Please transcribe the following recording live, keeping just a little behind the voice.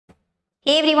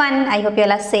Hey everyone, I hope you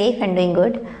all are safe and doing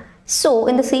good. So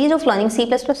in the series of learning C++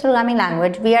 programming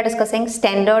language, we are discussing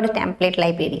standard template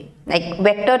library. Like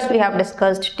vectors we have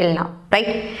discussed till now,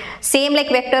 right? Same like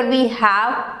vector we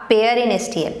have pair in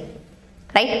STL,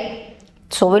 right?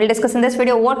 So we'll discuss in this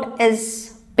video what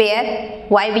is pair,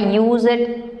 why we use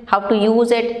it, how to use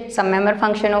it, some member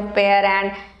function of pair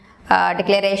and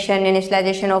declaration,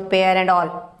 initialization of pair and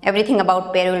all. Everything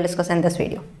about pair we will discuss in this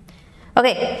video.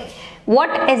 Okay.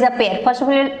 What is a pair? First of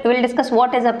all, we will discuss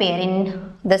what is a pair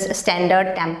in this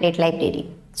standard template library.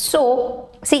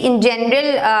 So, see, in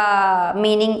general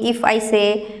meaning, if I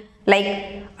say like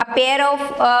a pair of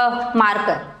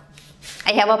marker,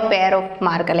 I have a pair of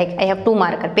marker, like I have two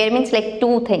marker. Pair means like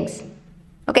two things.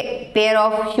 Okay, pair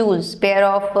of shoes, pair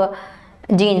of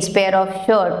jeans, pair of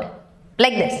shirt,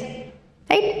 like this,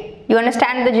 right? You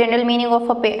understand the general meaning of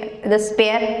a pair? This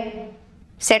pair,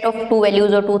 set of two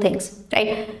values or two things,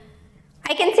 right?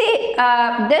 I can say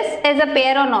this is a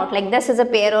pair or not, like this is a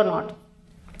pair or not.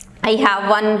 I have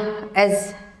one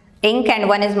as ink and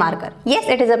one is marker. Yes,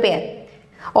 it is a pair.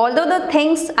 Although the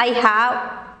things I have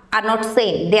are not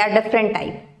same, they are different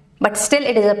type, but still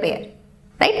it is a pair,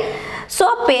 right?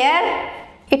 So a pair,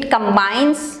 it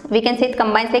combines, we can say it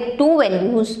combines like two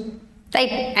values, right?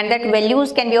 And that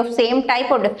values can be of same type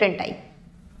or different type,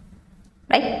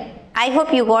 right? I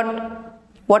hope you got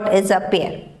what is a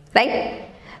pair, right?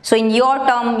 So in your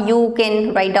term, you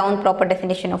can write down proper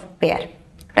definition of pair,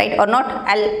 right? Or not,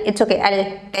 it's okay,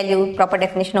 I'll tell you proper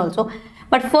definition also.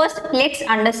 But first, let's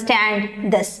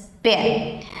understand this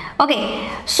pair. Okay,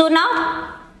 so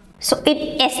now, so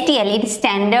in STL, it is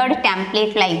standard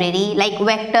template library, like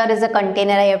vector is a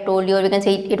container I have told you, or we can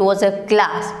say it was a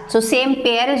class. So same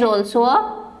pair is also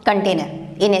a container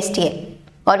in STL.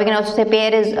 Or we can also say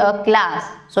pair is a class.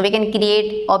 So we can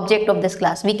create object of this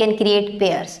class. We can create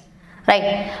pairs.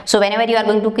 Right. So whenever you are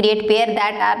going to create pair,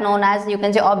 that are known as, you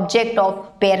can say, object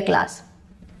of pair class.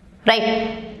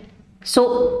 Right.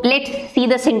 So let's see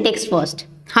the syntax first.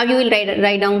 How you will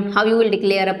write down, how you will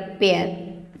declare a pair.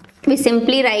 We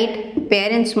simply write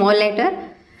pair in small letter,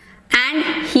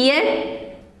 and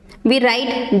here we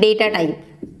write data type.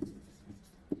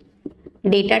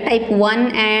 Data type 1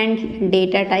 and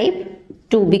data type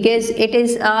 2, because it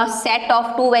is a set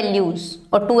of two values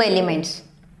or two elements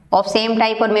of same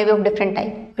type or maybe of different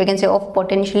type. We can say of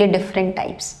potentially different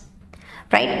types,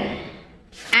 right?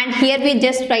 And here we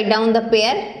just write down the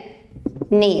pair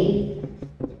name.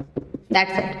 That's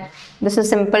it. This is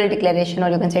simple declaration, or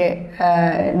you can say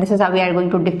this is how we are going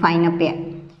to define a pair.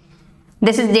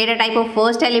 This is data type of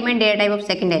first element, data type of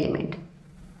second element,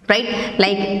 right?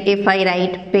 Like if I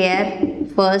write pair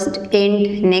first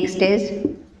int, next is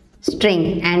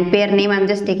string, and pair name I'm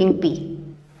just taking p.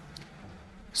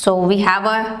 So we have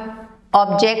a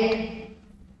object,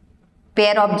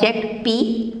 pair object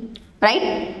p,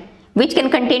 right, which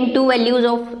can contain two values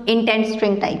of int and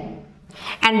string type,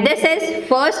 and this is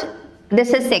first,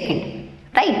 this is second,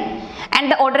 right? And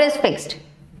the order is fixed.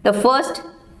 The first,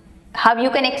 how you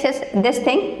can access this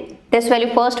thing, this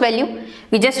value, first value,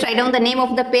 we just write down the name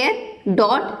of the pair,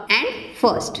 dot and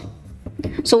first.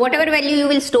 So whatever value you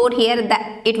will store here,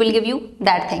 that it will give you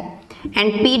that thing,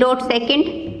 and p dot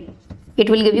second, it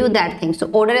will give you that thing. So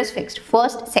order is fixed,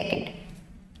 first, second,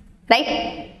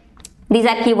 right? These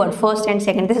are keyword, first and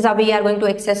second. This is how we are going to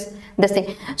access this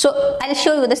thing. So I'll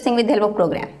show you this thing with the help of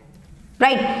program,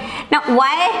 right? Now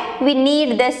why we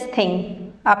need this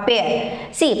thing, a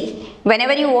pair? See,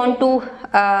 whenever you want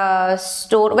to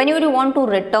store, whenever you want to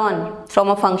return from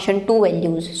a function two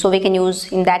values, so we can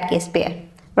use in that case pair,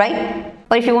 right?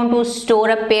 Or if you want to store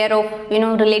a pair of,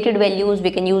 related values,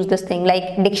 we can use this thing,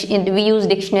 like we use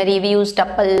dictionary, we use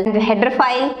tuple. And the header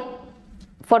file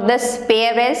for this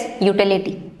pair is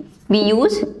utility. We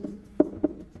use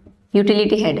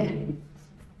utility header.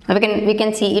 We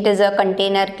can see it is a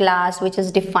container class which is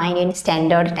defined in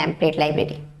standard template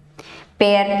library.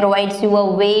 Pair provides you a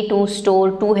way to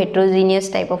store two heterogeneous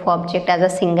type of object as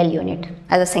a single unit,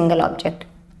 as a single object.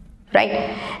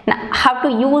 Right. Now, how to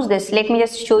use this? Let me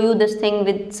just show you this thing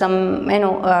with some,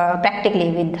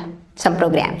 practically with some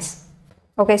programs.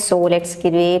 Okay, so let's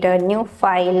create a new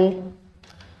file.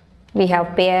 We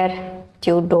have pair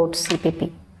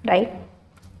tut.cpp, right?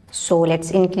 So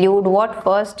let's include what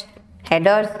first?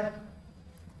 Headers,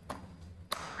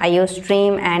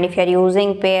 IOStream, and if you are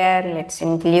using pair, let's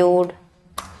include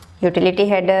utility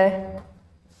header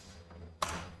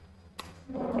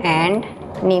and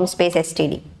namespace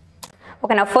std.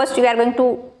 Okay, now first we are going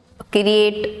to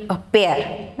create a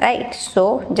pair, right?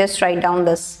 So just write down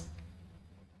this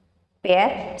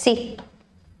pair. See,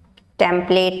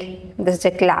 template, this is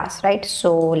a class, right?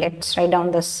 So let's write down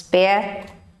this pair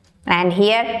and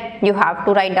here you have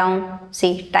to write down,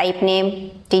 see, type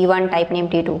name t1, type name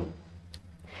t2.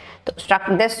 So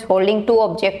struct this holding two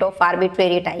object of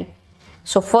arbitrary type.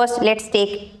 So first let's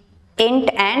take int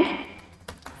and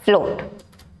float,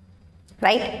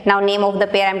 right? Now name of the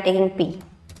pair I'm taking p.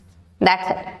 That's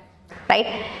it,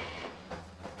 right?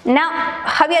 Now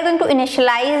how we are going to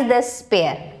initialize this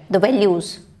pair, the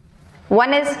values?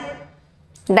 One is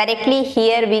directly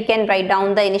here we can write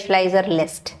down the initializer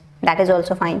list. That is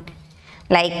also fine.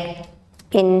 Like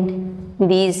in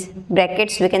these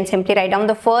brackets we can simply write down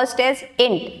the first is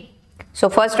int. So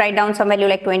first write down some value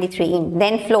like 23 int,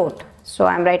 then float. So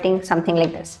I'm writing something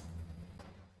like this.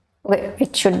 Okay,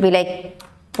 it should be like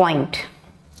point,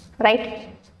 right?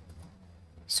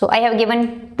 So I have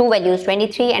given two values,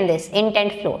 23 and this, int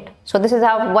and float. So this is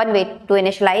how one way to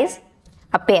initialize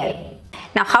a pair.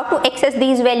 Now how to access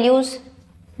these values?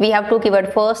 We have two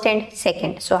keyword, first and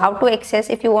second. So how to access?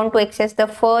 If you want to access the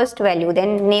first value,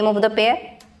 then name of the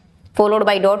pair followed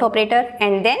by dot operator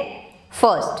and then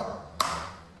first,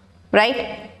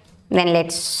 right? Then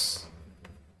let's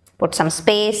put some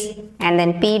space and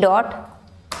then p dot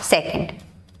second,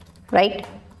 right?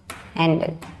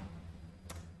 And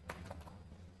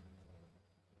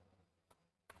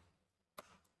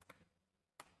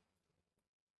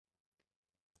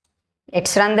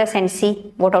let's run this and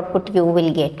see what output you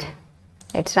will get.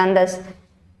 Let's run this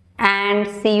and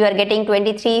see you are getting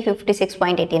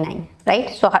 2356.89, right?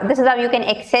 So this is how you can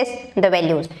access the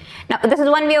values. Now this is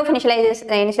one way of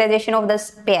initialization of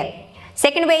this pair.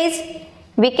 Second way is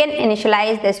we can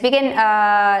initialize this. We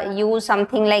can use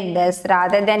something like this.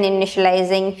 Rather than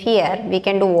initializing here, we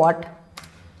can do what?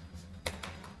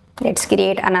 Let's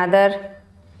create another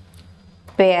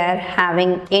pair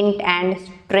having int and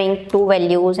string, two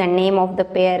values, and name of the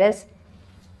pair is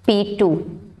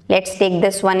p2. Let's take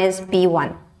this one is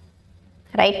p1,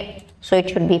 right? So it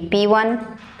should be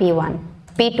p1, p1,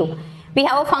 p2. We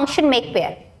have a function make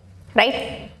pair,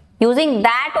 right? Using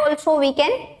that also we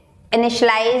can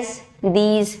initialize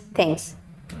these things.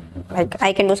 Like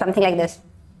I can do something like this.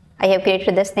 I have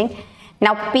created this thing.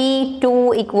 Now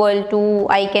p2 equal to,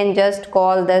 I can just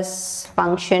call this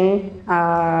function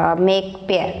make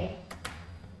pair,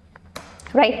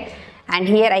 right? And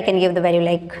here I can give the value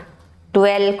like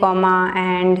 12 comma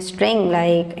and string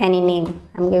like any name.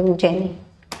 I'm giving Jenny,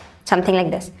 something like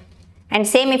this. And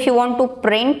same if you want to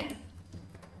print,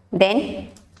 then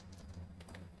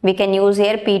we can use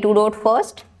here p2 dot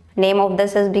first. Name of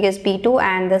this is because p2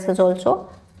 and this is also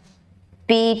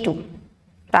p2.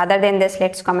 Rather than this,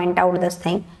 let's comment out this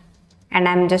thing and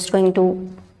I'm just going to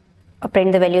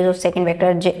print the values of second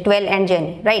vector 12 and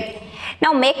Jenny, right?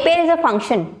 Now make pair is a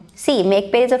function. See, make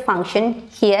pair is a function.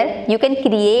 Here you can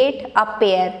create a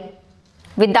pair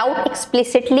without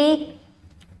explicitly,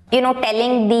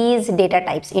 telling these data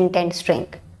types, int and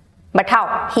string. But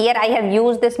how? Here I have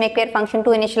used this make pair function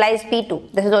to initialize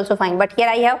p2. This is also fine. But here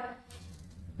I have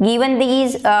given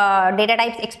these data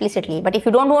types explicitly. But if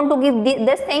you don't want to give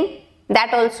this thing,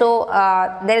 that also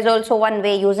there is also one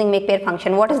way using make pair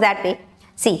function. What is that way?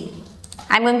 See,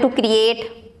 I'm going to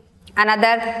create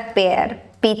another pair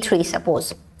p3,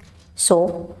 suppose.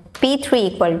 So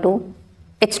p3 equal to,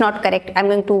 it's not correct, I'm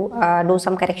going to do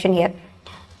some correction here.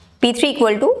 p3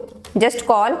 equal to, just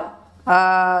call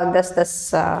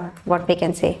what we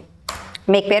can say,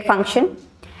 make pair function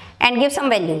and give some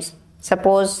values.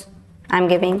 Suppose I'm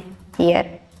giving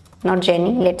here not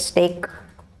Jenny, let's take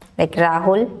like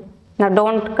Rahul. Now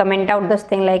don't comment out this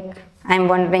thing like I'm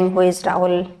wondering who is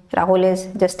Rahul. Rahul is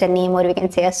just a name, or we can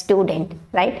say a student,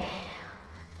 right?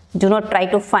 Do not try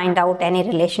to find out any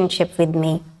relationship with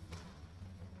me.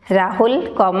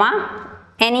 Rahul comma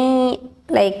any,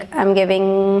 like I'm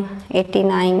giving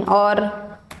 89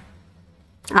 or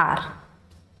R,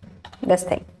 this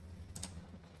thing,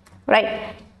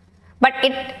 right? But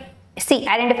it, see,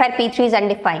 identifier p3 is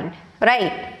undefined,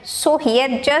 right? So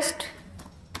here just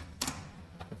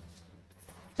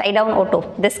write down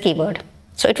auto, this keyword.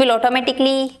 So it will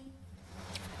automatically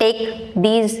take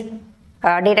these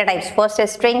data types. First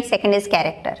is string, second is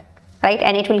character, right?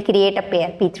 And it will create a pair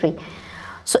p3.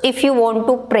 So if you want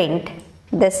to print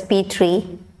this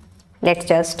p3, let's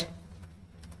just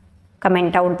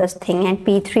comment out this thing and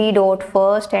p3 dot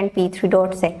first and p3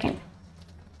 dot second.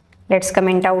 Let's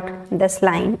comment out this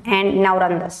line and now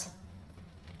run this.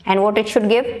 And what it should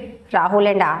give?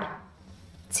 Rahul and R.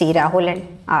 See, Rahul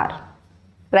and R,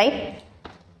 right?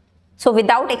 So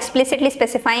without explicitly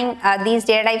specifying these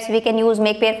data types, we can use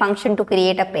make pair function to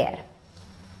create a pair.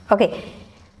 Okay.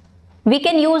 We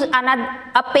can use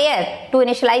a pair to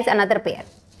initialize another pair.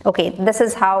 Okay, this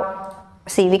is how,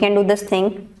 see, we can do this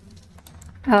thing.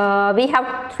 We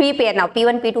have three pair now,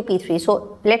 P1, P2, P3.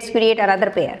 So let's create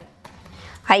another pair.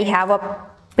 I have a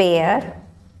pair.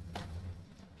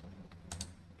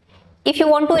 If you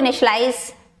want to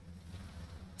initialize,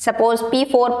 suppose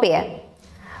P4 pair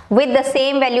with the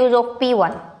same values of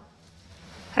P1,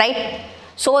 right?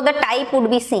 So the type would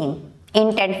be same,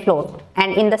 int and float,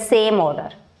 and in the same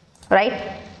order,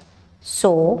 right?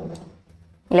 So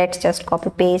let's just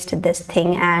copy paste this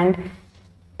thing and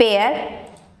pair.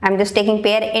 I'm just taking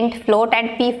pair int float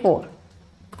and P4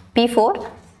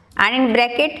 and in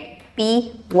bracket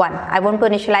P1. I want to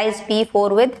initialize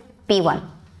P4 with P1.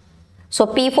 So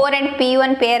P4 and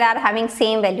P1 pair are having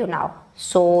same value now.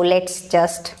 So let's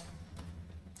just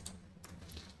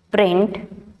print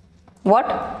what?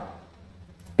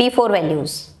 P4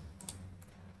 values.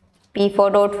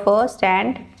 P4 dot first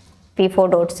and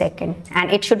P4 dot second,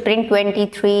 and it should print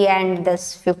 23 and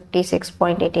this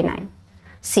 56.89.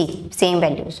 See, same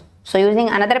values. So using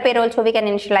another pair also we can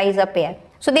initialize a pair.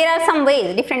 So there are some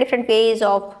ways, different ways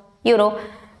of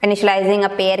initializing a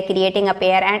pair, creating a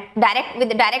pair, and with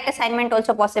direct assignment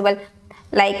also possible.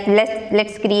 Like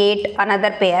let's create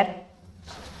another pair.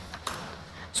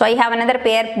 So I have another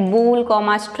pair, bool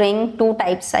comma string, two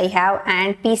types I have,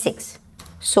 and P6.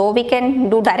 So we can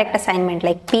do direct assignment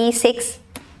like P6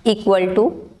 equal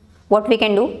to what we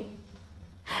can do.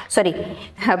 Sorry,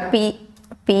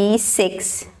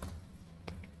 P6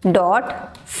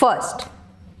 dot first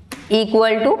equal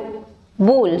to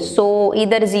bool. So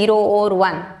either 0 or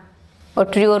 1 or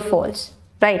true or false,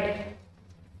 right?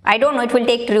 I don't know, it will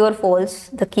take true or false,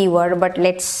 the keyword, but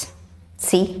let's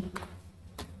see.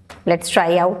 Let's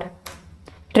try out.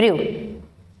 True,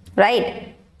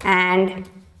 right? And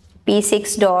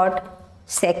P6 dot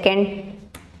second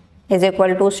is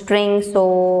equal to string.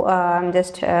 So I'm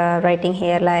just writing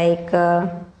here like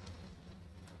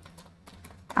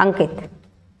Ankit,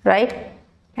 right?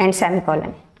 And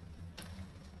semicolon.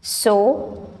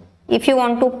 So if you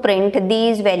want to print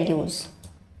these values,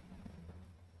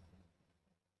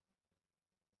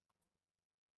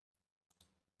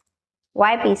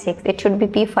 why P6? It should be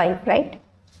P5, right?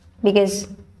 Because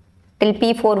till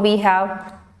P4 we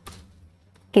have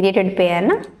created pair,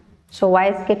 na? So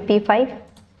why skip P5?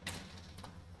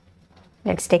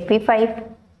 Let's take P5.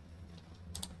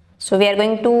 So we are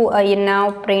going to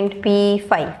now print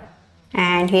P5,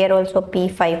 and here also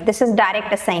P5. This is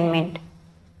direct assignment.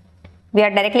 We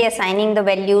are directly assigning the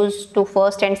values to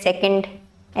first and second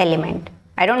element.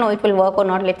 I don't know it will work or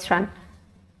not. Let's run.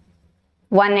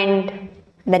 1 and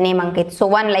the name Ankit. So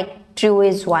 1, like true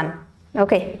is 1.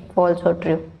 Okay, false or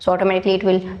true. So automatically it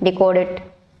will decode it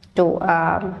to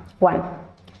 1.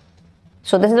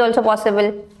 So this is also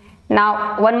possible.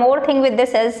 Now one more thing with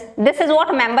this is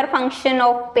what member function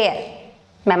of pair.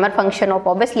 Member function of,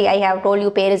 obviously I have told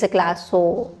you pair is a class.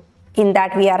 So in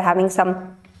that we are having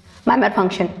some member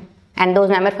function, and those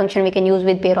member function we can use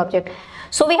with pair object.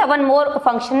 So we have one more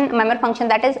function, member function,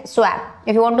 that is swap.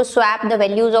 If you want to swap the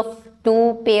values of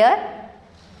two pair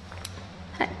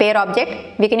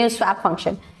object, we can use swap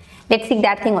function. Let's see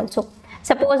that thing also.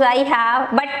 Suppose I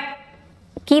have, but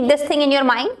keep this thing in your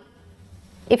mind.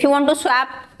 If you want to swap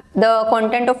the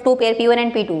content of two pair P1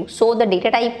 and P2, so the data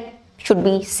type should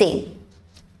be same,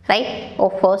 right,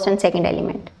 of first and second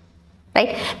element,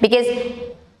 right? Because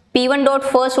P1 dot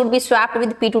first would be swapped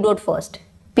with P2 dot first.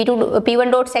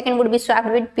 P1 dot second would be swapped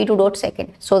with P2 dot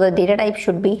second. So the data type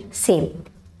should be same.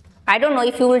 I don't know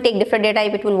if you will take different data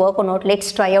type, it will work or not.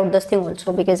 Let's try out this thing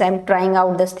also, because I'm trying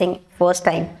out this thing first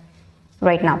time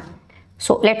right now.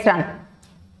 So let's run.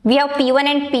 We have P1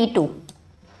 and P2.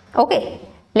 Okay,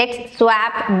 let's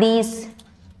swap these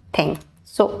things.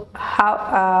 So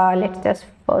how? Let's just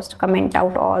first comment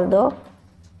out all the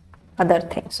other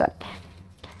things. Sorry.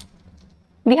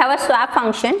 We have a swap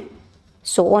function.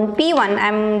 So on P1,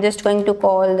 I'm just going to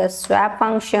call the swap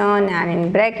function, and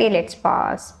in bracket let's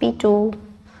pass P2.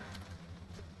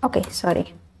 Okay,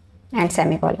 sorry, and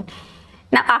semicolon.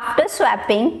 Now after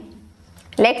swapping,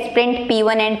 let's print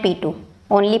P1 and P2.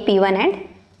 Only P1 and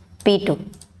P2.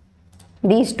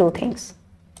 These two things.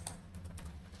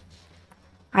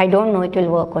 I don't know it will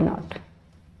work or not.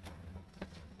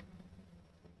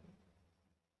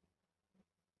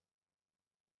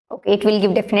 Okay, it will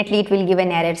give, definitely it will give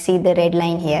an error. See the red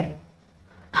line here.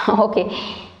 Okay,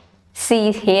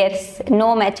 see here,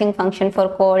 no matching function for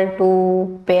call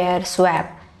to pair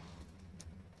swap.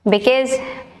 Because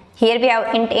here we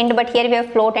have int, but here we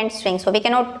have float and string. So we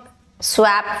cannot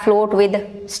swap float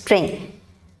with string.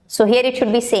 So here it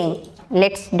should be same.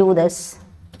 Let's do this.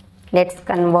 Let's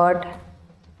convert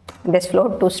this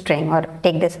float to string, or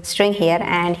take this string here,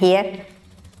 and here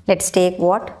let's take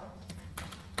what?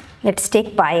 Let's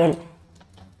take pile.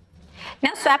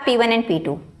 Now swap P1 and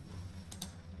P2.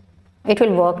 It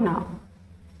will work now.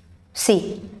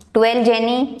 See, 12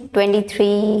 Jenny,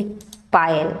 23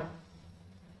 Payal.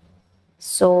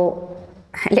 So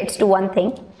let's do one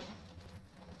thing.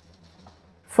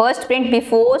 First print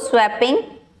before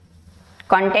swapping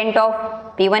content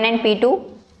of P1 and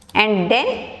P2, and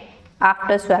then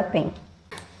after swapping.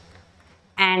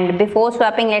 And before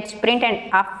swapping, let's print,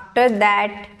 and after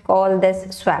that call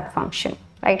this swap function,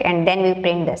 right? And then we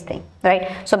print this thing, right?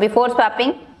 So before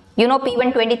swapping, you know,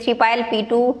 P1 23 Payal,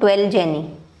 P2 12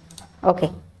 Jenny.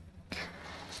 Okay.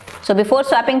 So before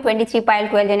swapping 23 Payal,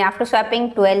 12 Jenny, after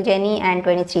swapping 12 Jenny and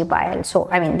 23 Payal. So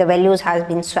I mean the values has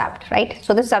been swapped, right?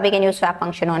 So this is how we can use swap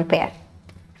function on pair,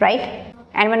 right?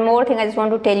 And one more thing I just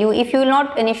want to tell you, if you will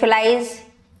not initialize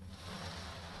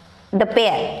the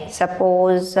pair,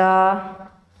 suppose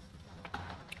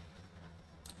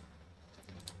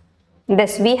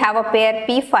this, we have a pair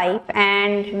P5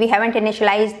 and we haven't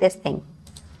initialized this thing,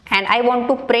 and I want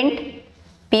to print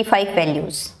P5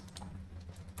 values.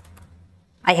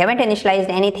 I haven't initialized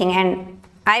anything and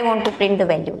I want to print the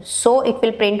values. So it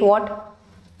will print what?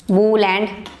 Bool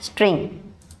and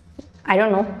string. I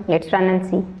don't know. Let's run and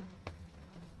see.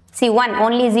 See, 1,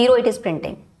 only 0 it is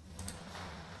printing.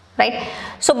 Right?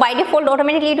 So by default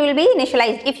automatically it will be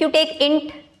initialized. If you take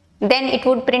int, then it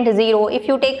would print 0. If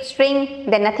you take string,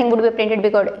 then nothing would be printed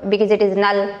because it is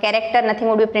null. Character, nothing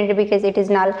would be printed because it is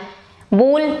null.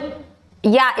 Bool,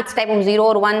 yeah, it's type of 0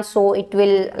 or 1, so it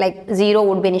will, like, 0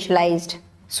 would be initialized.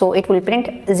 So it will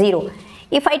print 0.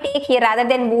 If I take here rather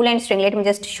than bool and string, let me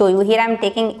just show you. Here I am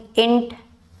taking int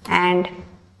and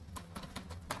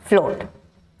float,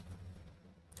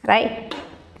 right?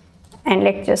 And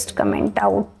let's just comment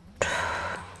out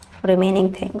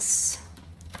remaining things.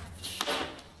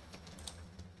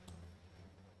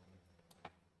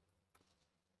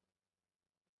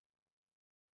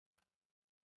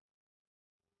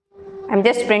 I'm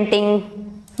just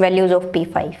printing values of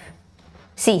P5.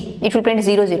 See, it will print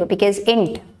 0 0 because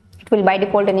int, it will by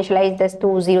default initialize this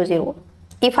to 0 0.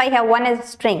 If I have 1 as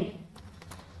string,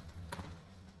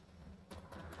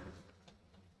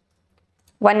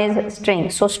 1 is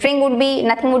string, so string would be,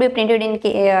 nothing would be printed in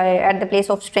at the place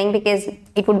of string because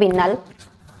it would be null.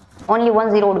 Only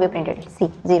 1 0 would be printed. See,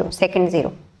 0, second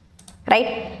 0,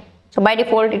 right? So by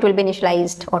default it will be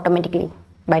initialized automatically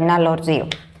by null or 0,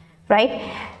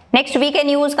 right? Next, we can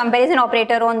use comparison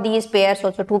operator on these pairs,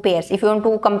 also two pairs. If you want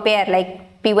to compare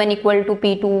like P1 equal to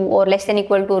P2 or less than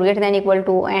equal to or greater than equal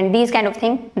to, and these kind of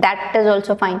thing, that is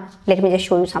also fine. Let me just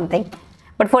show you something.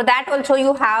 But for that also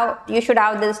you should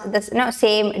have this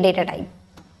same data type.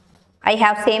 I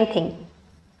have same thing,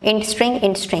 int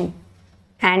string,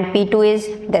 and P2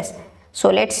 is this. So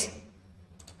let's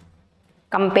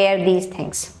compare these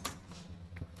things.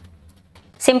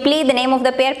 Simply the name of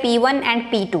the pair P1 and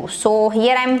P2. So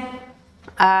here I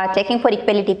am checking for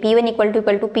equality, P1 equal to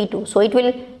P2. So it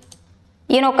will,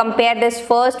 compare this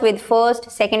first with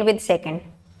first, second with second.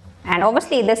 And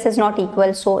obviously this is not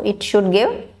equal, so it should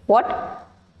give what?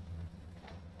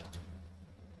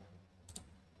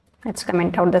 Let's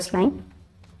comment out this line.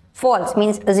 False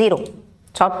means 0.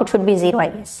 So output should be 0, I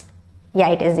guess. Yeah,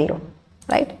 it is 0,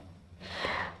 right?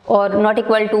 Or not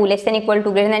equal to, less than equal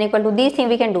to, greater than equal to, these things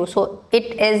we can do. So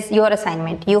it is your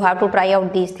assignment. You have to try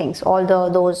out these things, all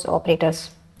those operators,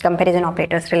 comparison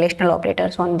operators, relational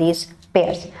operators on these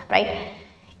pairs, right?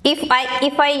 If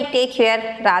I take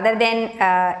here rather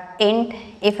than int,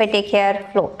 if I take here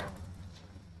float,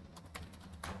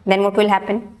 then what will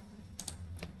happen?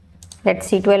 Let's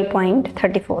see,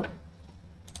 12.34.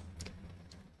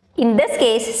 In this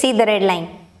case, see the red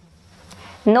line.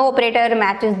 No operator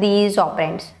matches these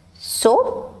operands.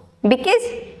 So, because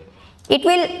it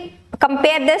will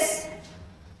compare this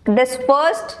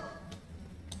first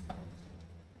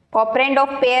operand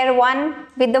of pair 1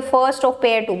 with the first of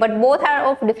pair 2, but both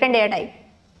are of different data type.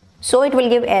 So it will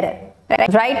give error,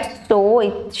 right? So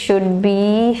it should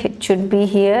be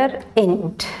here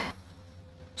int.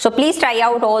 So please try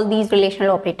out all these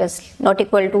relational operators, not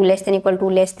equal to, less than equal to,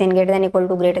 less than, greater than equal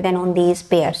to, greater than on these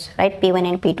pairs, right? P1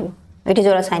 and P2. It is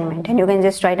your assignment and you can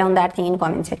just write down that thing in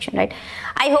comment section, right?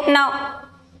 I hope now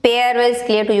pair is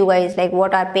clear to you guys, like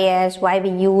what are pairs, why we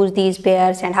use these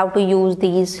pairs, and how to use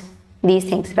these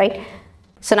things, right?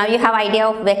 So now you have idea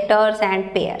of vectors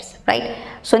and pairs, right?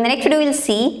 So in the next video we'll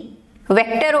see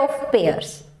vector of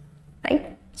pairs,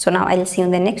 right? So now I'll see you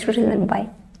in the next video. Bye.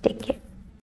 Take care.